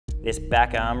This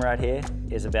back arm right here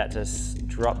is about to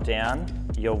drop down.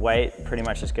 Your weight pretty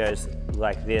much just goes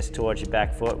like this towards your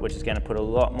back foot, which is going to put a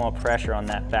lot more pressure on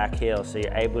that back heel, so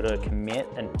you're able to commit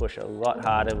and push a lot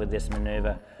harder with this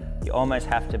maneuver. You almost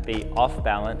have to be off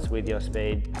balance with your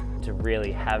speed to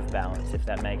really have balance, if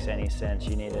that makes any sense.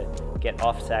 You need to get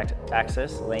off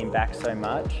axis, lean back so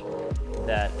much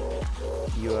that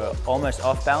you're almost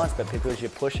off balance, but because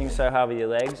you're pushing so hard with your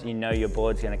legs, you know your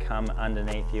board's going to come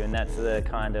underneath you, and that's the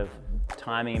kind of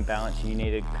timing and balance you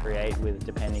need to create with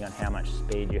depending on how much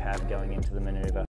speed you have going into the maneuver.